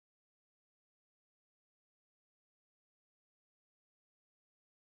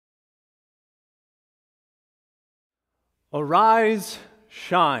Arise,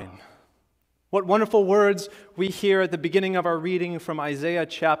 shine. What wonderful words we hear at the beginning of our reading from Isaiah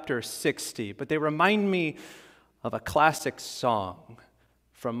chapter 60, but they remind me of a classic song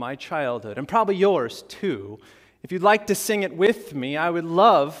from my childhood, and probably yours too. If you'd like to sing it with me, I would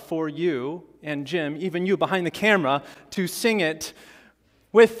love for you and Jim, even you behind the camera, to sing it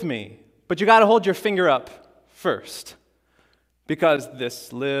with me. But you got to hold your finger up first. Because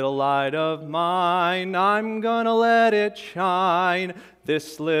this little light of mine, I'm gonna let it shine.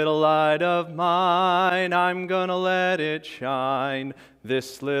 This little light of mine, I'm gonna let it shine.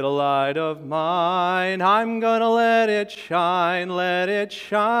 This little light of mine, I'm gonna let it shine. Let it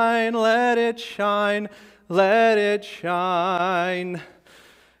shine, let it shine, let it shine.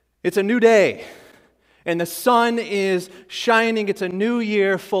 It's a new day. And the sun is shining. It's a new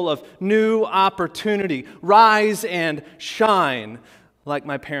year full of new opportunity. Rise and shine, like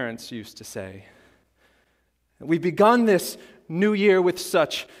my parents used to say. We've begun this new year with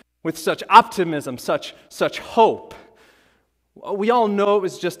such optimism, such hope. We all know it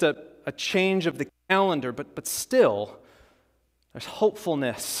was just a change of the calendar, but still, there's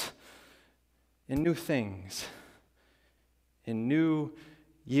hopefulness in new things, in new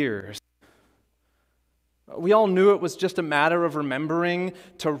years. We all knew it was just a matter of remembering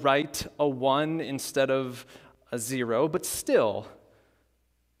to write a 1 instead of a 0, but still,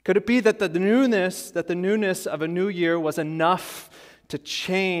 could it be that the newness of a new year was enough to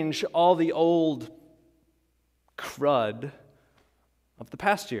change all the old crud of the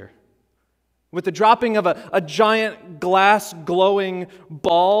past year? With the dropping of a giant glass glowing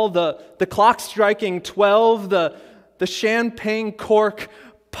ball, the clock striking 12, the champagne cork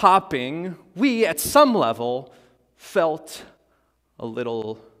popping, we, at some level, felt a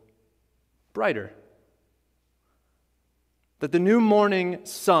little brighter. That the new morning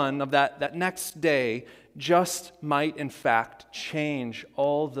sun of that next day just might, in fact, change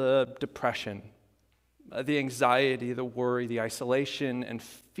all the depression, the anxiety, the worry, the isolation, and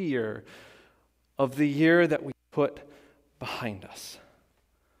fear of the year that we put behind us.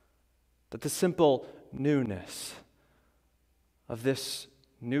 That the simple newness of this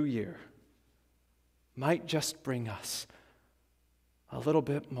new year might just bring us a little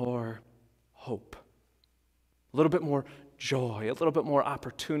bit more hope, a little bit more joy, a little bit more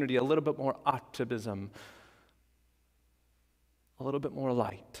opportunity, a little bit more optimism, a little bit more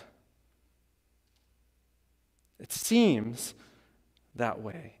light. It seems that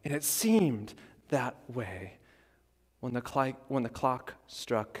way, and it seemed that way when the clock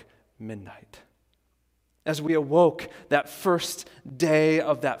struck midnight. As we awoke that first day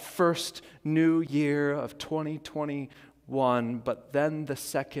of that first new year of 2021, but then the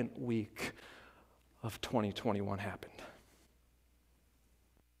second week of 2021 happened.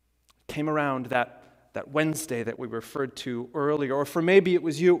 Came around that Wednesday that we referred to earlier, or for maybe it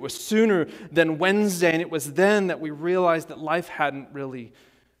was you, it was sooner than Wednesday, and it was then that we realized that life hadn't really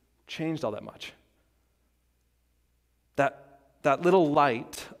changed all that much. That little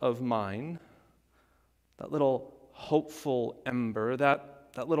light of mine, that little hopeful ember,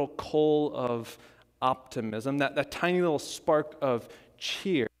 that little coal of optimism, that tiny little spark of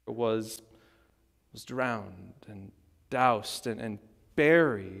cheer was drowned and doused and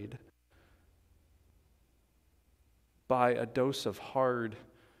buried by a dose of hard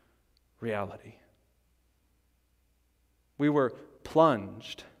reality. We were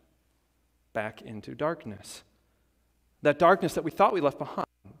plunged back into darkness. That darkness that we thought we left behind.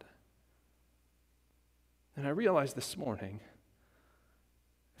 And I realized this morning,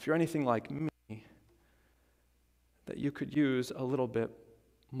 if you're anything like me, that you could use a little bit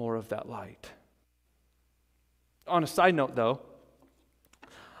more of that light. On a side note, though,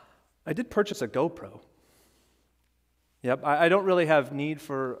 I did purchase a GoPro. Yep, I don't really have need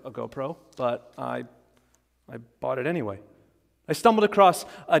for a GoPro, but I bought it anyway. I stumbled across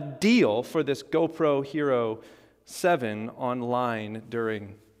a deal for this GoPro Hero 7 online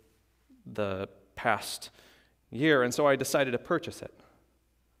during the past year, and so I decided to purchase it.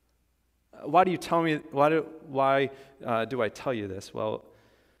 Why do I tell you this? Well,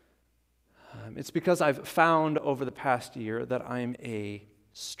 it's because I've found over the past year that I'm a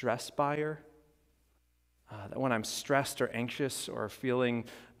stress buyer. That when I'm stressed or anxious or feeling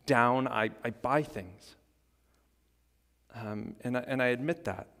down, I buy things. And I admit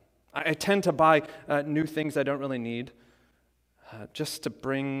that. I tend to buy new things I don't really need just to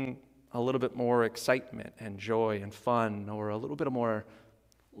bring a little bit more excitement and joy and fun, or a little bit more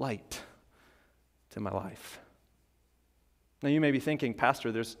light to my life. Now you may be thinking,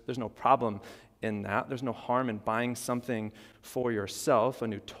 Pastor, there's no problem in that. There's no harm in buying something for yourself, a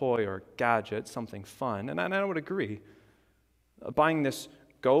new toy or gadget, something fun. And I would agree. Buying this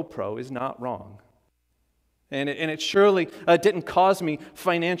GoPro is not wrong. And it surely didn't cause me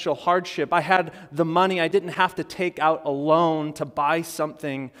financial hardship. I had the money. I didn't have to take out a loan to buy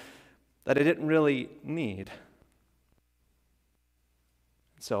something that I didn't really need.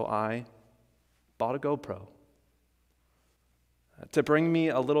 So I bought a GoPro to bring me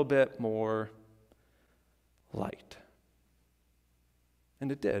a little bit more light.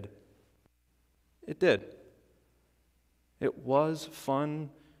 And it did. It did. It was fun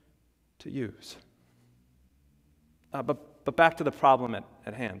to use. But back to the problem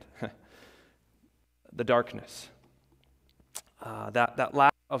at hand. The darkness. That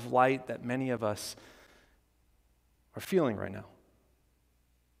lack of light that many of us are feeling right now.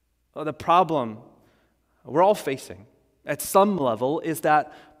 The problem we're all facing at some level is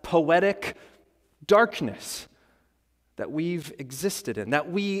that poetic darkness that we've existed in, that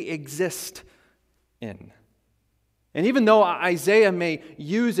we exist in. And even though Isaiah may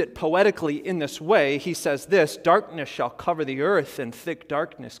use it poetically in this way, he says this, darkness shall cover the earth and thick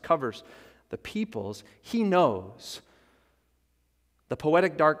darkness covers the peoples. He knows the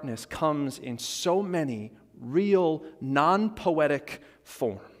poetic darkness comes in so many real, non-poetic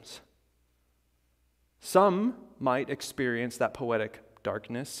forms. Some might experience that poetic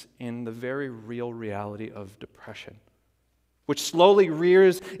darkness in the very real reality of depression, which slowly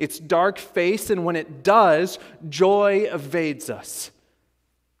rears its dark face, and when it does, joy evades us.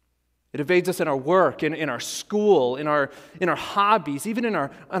 It evades us in our work, in our school, in our hobbies, even in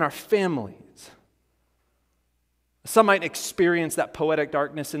our families. Some might experience that poetic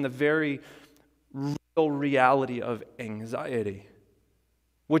darkness in the very real reality of anxiety,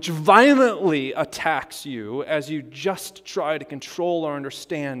 which violently attacks you as you just try to control or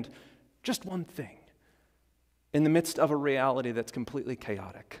understand just one thing in the midst of a reality that's completely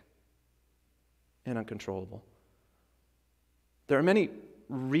chaotic and uncontrollable. There are many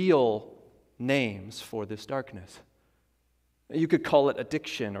real names for this darkness. You could call it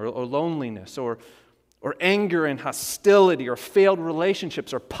addiction or loneliness or anger and hostility or failed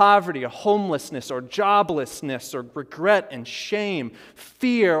relationships or poverty or homelessness or joblessness or regret and shame,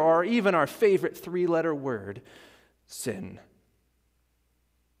 fear, or even our favorite three-letter word, sin.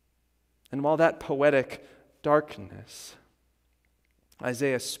 And while that poetic darkness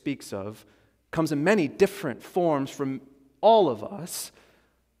Isaiah speaks of comes in many different forms from all of us,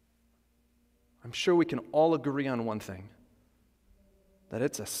 I'm sure we can all agree on one thing, that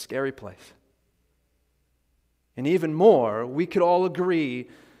it's a scary place. And even more, we could all agree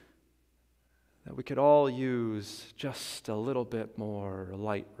that we could all use just a little bit more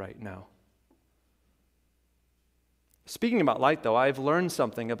light right now. Speaking about light, though, I've learned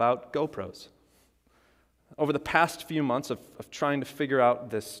something about GoPros over the past few months of trying to figure out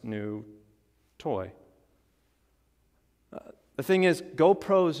this new toy. The thing is,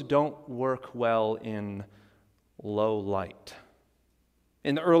 GoPros don't work well in low light.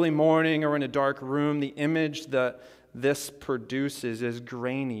 In the early morning or in a dark room, the image that this produces is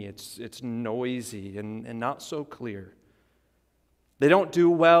grainy, it's noisy, and not so clear. They don't do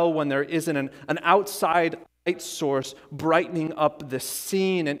well when there isn't an outside light source brightening up the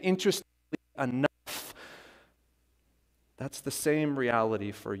scene, and interestingly enough, that's the same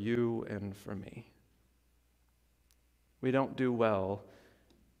reality for you and for me. We don't do well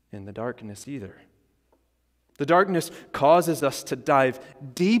in the darkness either. The darkness causes us to dive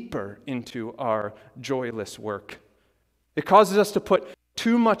deeper into our joyless work. It causes us to put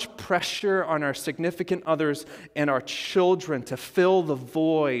too much pressure on our significant others and our children to fill the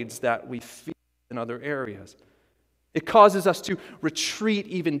voids that we feel in other areas. It causes us to retreat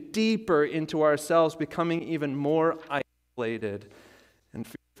even deeper into ourselves, becoming even more isolated and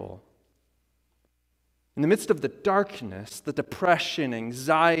fearful. In the midst of the darkness, the depression,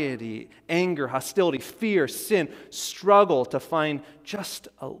 anxiety, anger, hostility, fear, sin, struggle to find just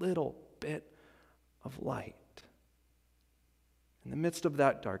a little bit of light. In the midst of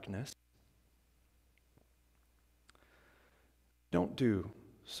that darkness, don't do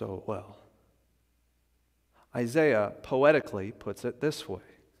so well. Isaiah poetically puts it this way.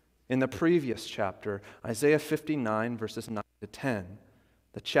 In the previous chapter, Isaiah 59, verses 9 to 10,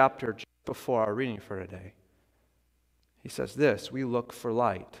 the chapter just before our reading for today, he says this, we look for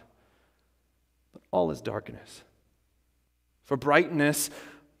light, but all is darkness. For brightness,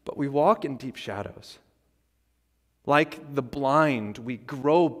 but we walk in deep shadows. Like the blind, we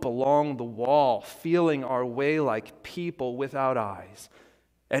grope along the wall, feeling our way like people without eyes.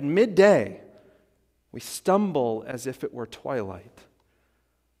 At midday, we stumble as if it were twilight.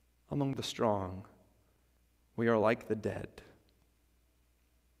 Among the strong, we are like the dead.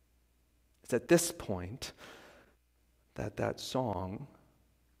 It's at this point that song,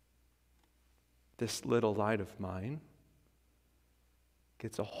 "This Little Light of Mine,"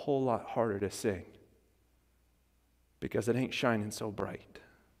 gets a whole lot harder to sing because it ain't shining so bright.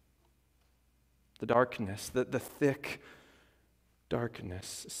 The darkness, the thick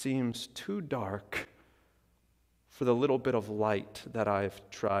darkness seems too dark for the little bit of light that I've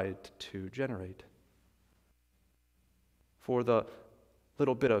tried to generate. For the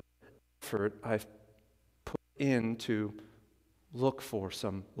little bit of effort I've put in to look for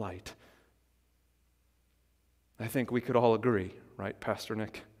some light. I think we could all agree, right, Pastor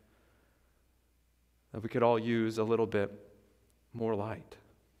Nick? That we could all use a little bit more light.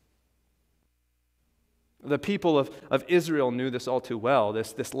 The people of Israel knew this all too well,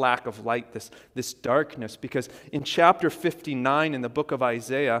 this lack of light, this darkness, because in chapter 59 in the book of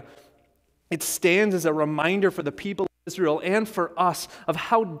Isaiah, it stands as a reminder for the people of Israel and for us of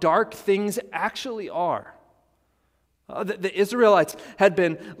how dark things actually are. The Israelites had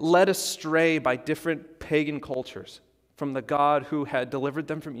been led astray by different pagan cultures from the God who had delivered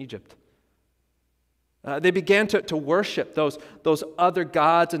them from Egypt. They began to worship those other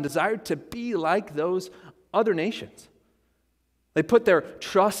gods and desired to be like those other nations. They put their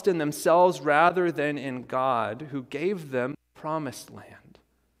trust in themselves rather than in God, who gave them the promised land.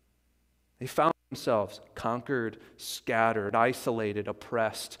 They found themselves conquered, scattered, isolated,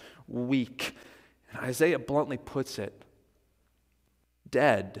 oppressed, weak. And Isaiah bluntly puts it,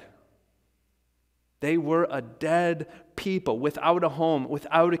 dead. They were a dead people, without a home,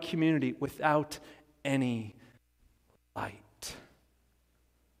 without a community, without any light.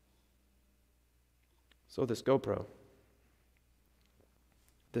 So this GoPro,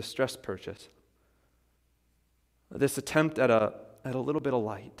 this stress purchase, this attempt at a little bit of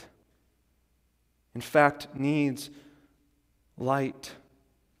light, in fact, needs light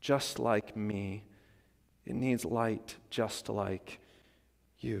just like me. It needs light just like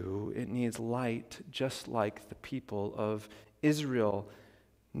you. It needs light just like the people of Israel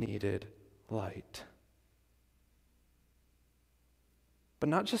needed light. But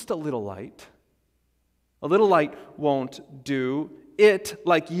not just a little light. A little light won't do. It,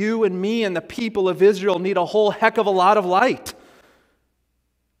 like you and me and the people of Israel, need a whole heck of a lot of light.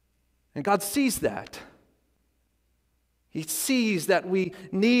 And God sees that. He sees that we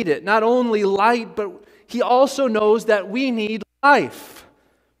need it. Not only light, but He also knows that we need life.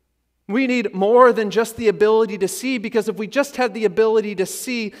 We need more than just the ability to see, because if we just had the ability to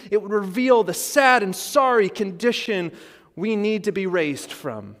see, it would reveal the sad and sorry condition we need to be raised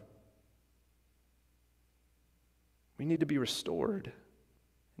from. We need to be restored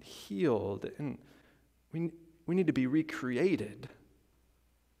and healed, and we need to be recreated.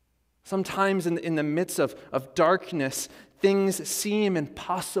 Sometimes in the midst of darkness, things seem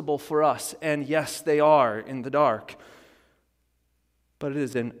impossible for us, and yes, they are in the dark. But it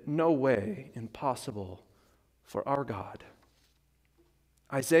is in no way impossible for our God.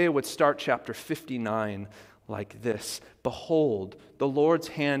 Isaiah would start chapter 59 like this: "Behold, the Lord's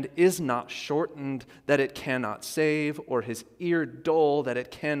hand is not shortened that it cannot save, or His ear dull that it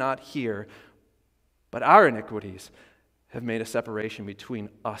cannot hear. But our iniquities have made a separation between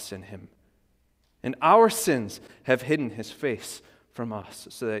us and Him, and our sins have hidden His face from us,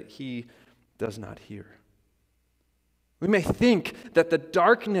 so that He does not hear." We may think that the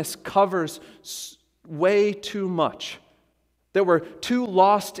darkness covers way too much, that we're too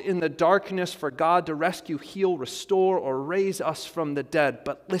lost in the darkness for God to rescue, heal, restore, or raise us from the dead.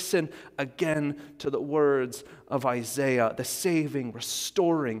 But listen again to the words of Isaiah. The saving,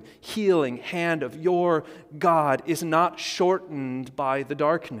 restoring, healing hand of your God is not shortened by the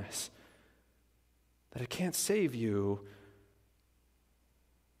darkness. That it can't save you.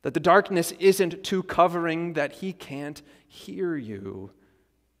 That the darkness isn't too covering, that He can't hear you.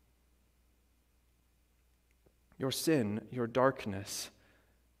 Your sin, your darkness,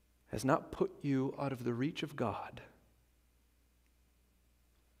 has not put you out of the reach of God.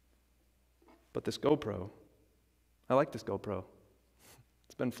 But this GoPro, I like this GoPro.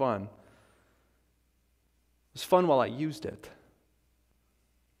 It's been fun. It was fun while I used it.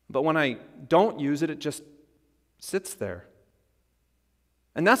 But when I don't use it, it just sits there.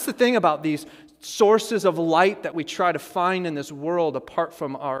 And that's the thing about these sources of light that we try to find in this world apart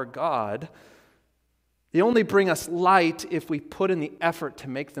from our God. They only bring us light if we put in the effort to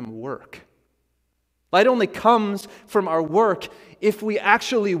make them work. Light only comes from our work if we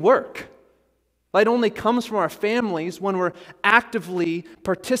actually work. Light only comes from our families when we're actively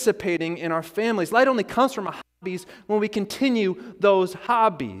participating in our families. Light only comes from our hobbies when we continue those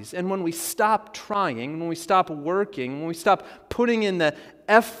hobbies. And when we stop trying, when we stop working, when we stop putting in the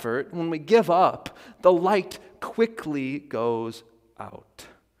effort, when we give up, the light quickly goes out,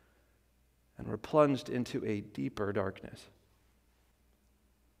 and we're plunged into a deeper darkness.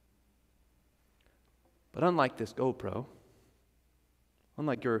 But unlike this GoPro,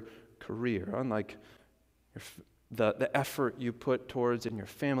 unlike your career, unlike the effort you put towards in your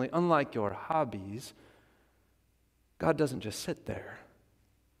family, unlike your hobbies, God doesn't just sit there.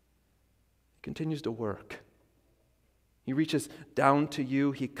 He continues to work. He reaches down to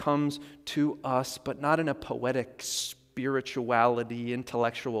you. He comes to us, but not in a poetic spirituality,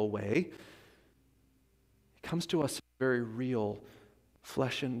 intellectual way. He comes to us in a very real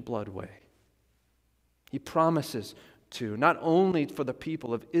flesh and blood way. He promises to, not only for the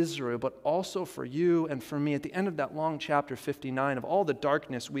people of Israel, but also for you and for me. At the end of that long chapter 59, of all the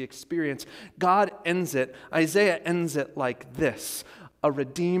darkness we experience, God ends it, Isaiah ends it like this: a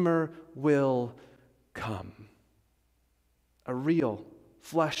Redeemer will come. A real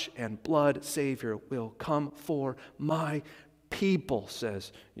flesh and blood Savior will come for my people,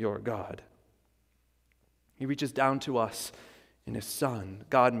 says your God. He reaches down to us in His Son,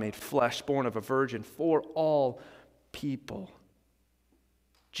 God made flesh, born of a virgin, for all people.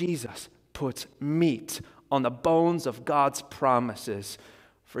 Jesus puts meat on the bones of God's promises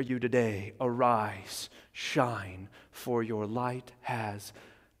for you today. Arise, shine, for your light has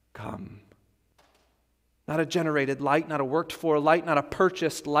come. Not a generated light, not a worked for light, not a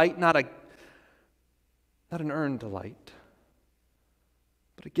purchased light, not an earned light,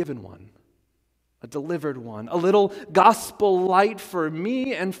 but a given one, a delivered one, a little gospel light for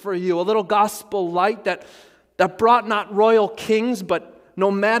me and for you, a little gospel light that brought not royal kings, but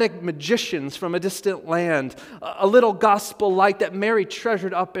nomadic magicians from a distant land, a little gospel light that Mary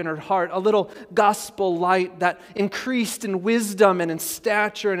treasured up in her heart, a little gospel light that increased in wisdom and in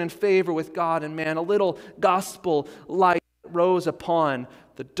stature and in favor with God and man, a little gospel light that rose upon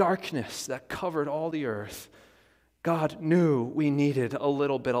the darkness that covered all the earth. God knew we needed a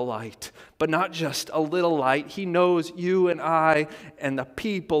little bit of light, but not just a little light. He knows you and I and the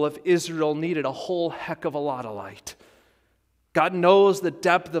people of Israel needed a whole heck of a lot of light. God knows the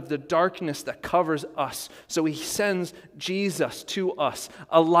depth of the darkness that covers us, so He sends Jesus to us,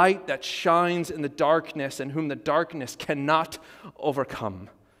 a light that shines in the darkness and whom the darkness cannot overcome.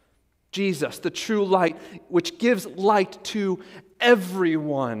 Jesus, the true light, which gives light to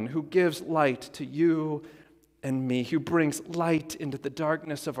everyone, who gives light to you and me, who brings light into the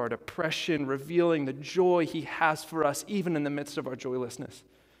darkness of our depression, revealing the joy He has for us even in the midst of our joylessness.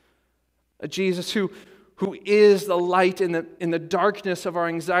 A Jesus who is the light in the darkness of our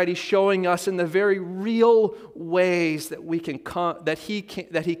anxiety, showing us in the very real ways that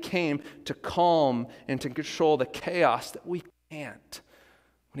He came to calm and to control the chaos that we can't.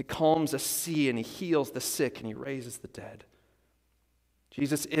 When He calms the sea and He heals the sick and He raises the dead.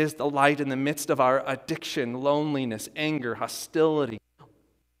 Jesus is the light in the midst of our addiction, loneliness, anger, hostility,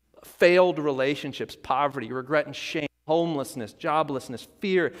 failed relationships, poverty, regret and shame, homelessness, joblessness,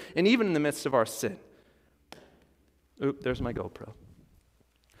 fear, and even in the midst of our sin. Oop, there's my GoPro.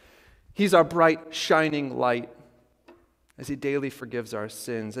 He's our bright, shining light as He daily forgives our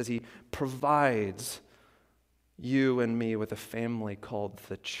sins, as He provides you and me with a family called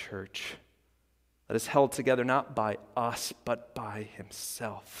the church that is held together not by us, but by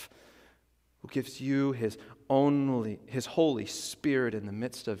Himself, who gives you His Holy Spirit in the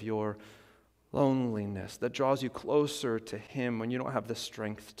midst of your loneliness, that draws you closer to Him when you don't have the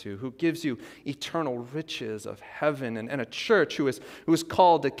strength to, who gives you eternal riches of heaven, and a church who is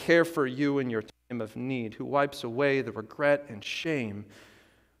called to care for you in your time of need, who wipes away the regret and shame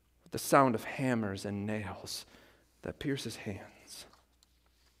with the sound of hammers and nails that pierces hands.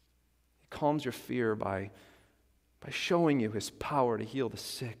 He calms your fear by showing you His power to heal the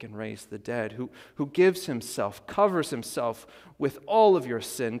sick and raise the dead, who gives Himself, covers Himself with all of your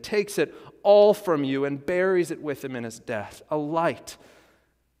sin, takes it all from you and buries it with Him in His death, a light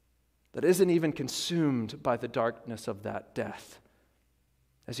that isn't even consumed by the darkness of that death,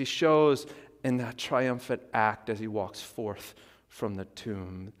 as He shows in that triumphant act as He walks forth from the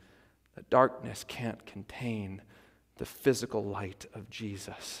tomb. The darkness can't contain the physical light of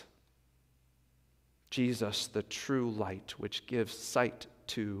Jesus. Jesus, the true light, which gives sight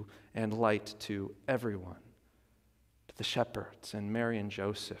to and light to everyone, to the shepherds and Mary and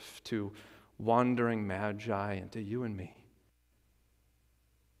Joseph, to wandering magi, and to you and me.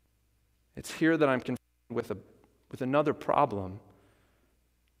 It's here that I'm confronted with another problem.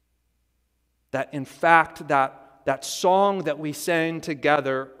 That in fact, that song that we sang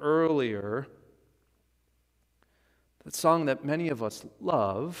together earlier, that song that many of us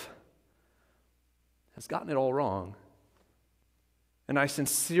love, has gotten it all wrong. And I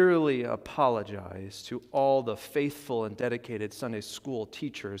sincerely apologize to all the faithful and dedicated Sunday school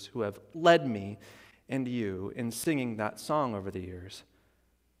teachers who have led me and you in singing that song over the years.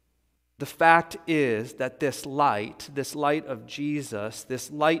 The fact is that this light of Jesus, this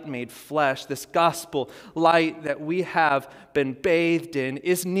light made flesh, this gospel light that we have been bathed in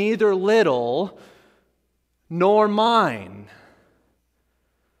is neither little nor mine.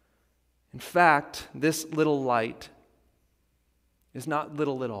 In fact, this little light is not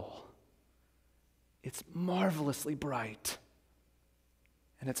little at all. It's marvelously bright.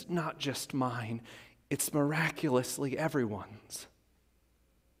 And it's not just mine, it's miraculously everyone's.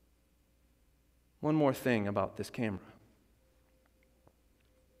 One more thing about this camera.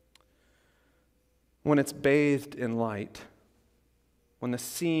 When it's bathed in light, when the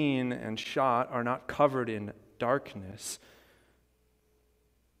scene and shot are not covered in darkness,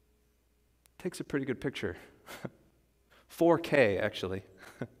 it takes a pretty good picture. 4K, actually.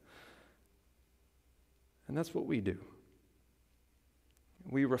 And that's what we do.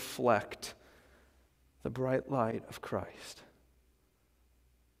 We reflect the bright light of Christ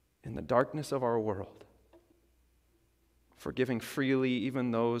in the darkness of our world, forgiving freely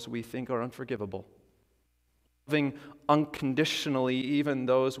even those we think are unforgivable, loving unconditionally even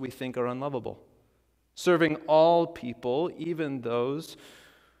those we think are unlovable, serving all people, even those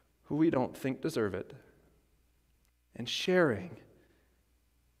who we don't think deserve it, and sharing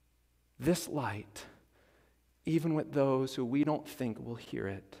this light even with those who we don't think will hear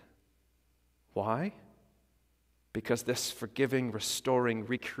it. Why? Because this forgiving, restoring,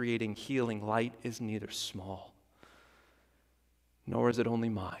 recreating, healing light is neither small, nor is it only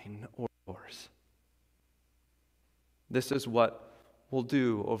mine or yours. This is what we'll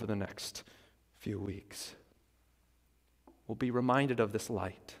do over the next few weeks. We'll be reminded of this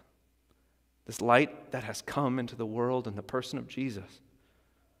light that has come into the world in the person of Jesus.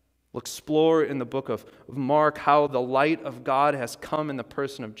 We'll explore in the book of Mark how the light of God has come in the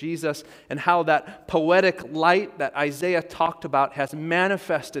person of Jesus and how that poetic light that Isaiah talked about has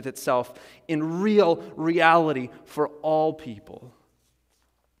manifested itself in real reality for all people.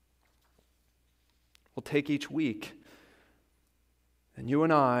 We'll take each week, and you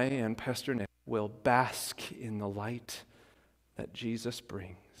and I and Pastor Nick will bask in the light that Jesus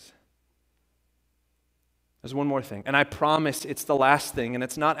brings. There's one more thing, and I promise it's the last thing, and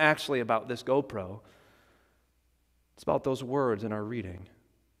it's not actually about this GoPro. It's about those words in our reading.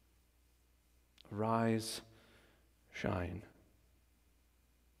 Arise, shine.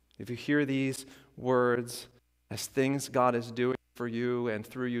 If you hear these words as things God is doing for you and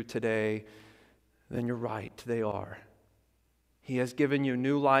through you today, then you're right, they are. He has given you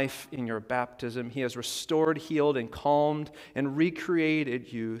new life in your baptism. He has restored, healed, and calmed, and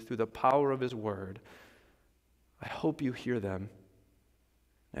recreated you through the power of His Word. I hope you hear them.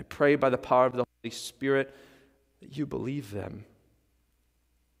 I pray by the power of the Holy Spirit that you believe them.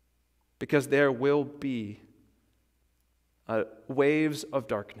 Because there will be waves of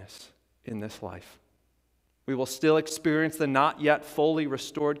darkness in this life. We will still experience the not yet fully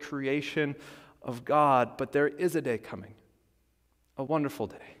restored creation of God, but there is a day coming, a wonderful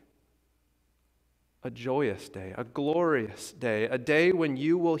day, a joyous day, a glorious day, a day when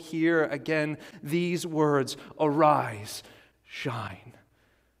you will hear again these words, arise, shine,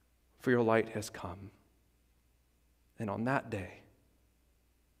 for your light has come. And on that day,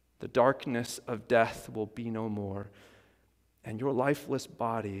 the darkness of death will be no more, and your lifeless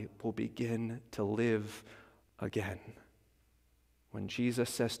body will begin to live again. When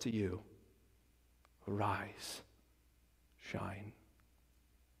Jesus says to you, arise, shine.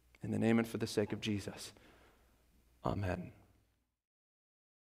 In the name and for the sake of Jesus, amen.